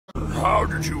How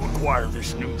did you acquire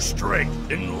this new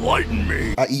strength? Enlighten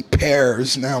me. I eat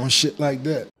pears now and shit like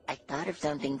that. I thought of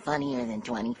something funnier than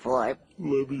 24.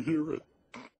 Let me hear it.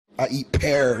 I eat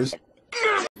pears.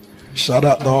 Shout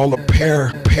out to all the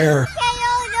pears.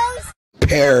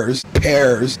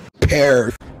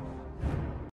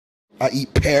 I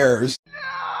eat pears.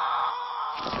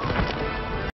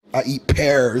 I eat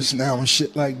pears now and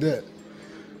shit like that.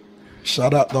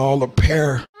 Shout out to all the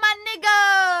pears. My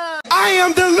nigga! I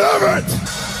am delivered!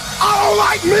 I don't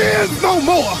like men no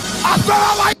more! I said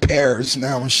I like Pears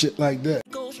now and shit like that.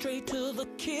 Go straight to the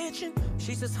kitchen.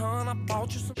 She says, hon, I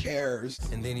bought you some Pears.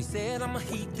 And then he said, I'ma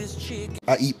heat this chicken.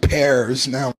 I eat pears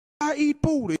now. I eat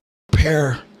booty.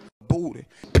 Pear. Booty.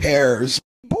 Pears.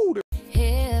 Booty.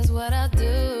 Here's what I'll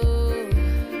do.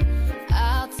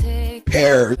 I'll take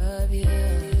Pears. care of you.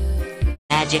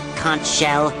 Magic conch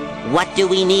shell, what do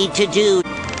we need to do?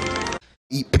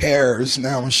 Eat pears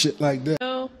now and shit like that.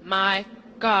 Oh my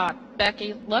God,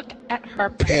 Becky, look at her.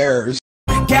 Pears.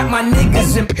 Got my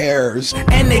niggas in Pears.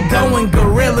 and they going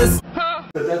gorillas.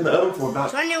 Put that in the oven for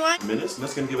about 21 minutes, and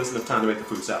that's going to give us enough time to make the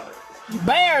fruit salad.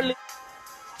 Barely.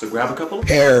 So grab a couple of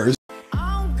Pears.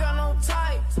 I don't got no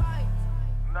type.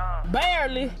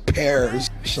 Barely. Pears.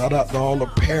 Shout out to all the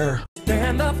pears.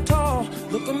 Stand up tall,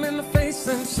 look them in the face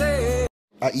and say,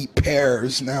 I eat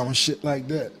pears now and shit like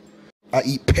that. I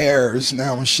eat pears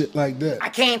now and shit like that. I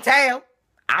can't tell.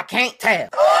 I can't tell.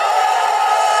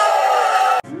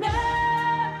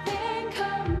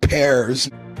 Pears.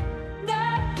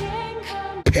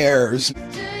 Pears.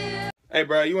 Hey,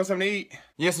 bro, you want something to eat?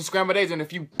 Yeah, some scrambled eggs and a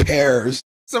few Pears.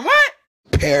 Some what?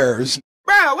 Pears.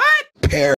 Bro, what? Pears.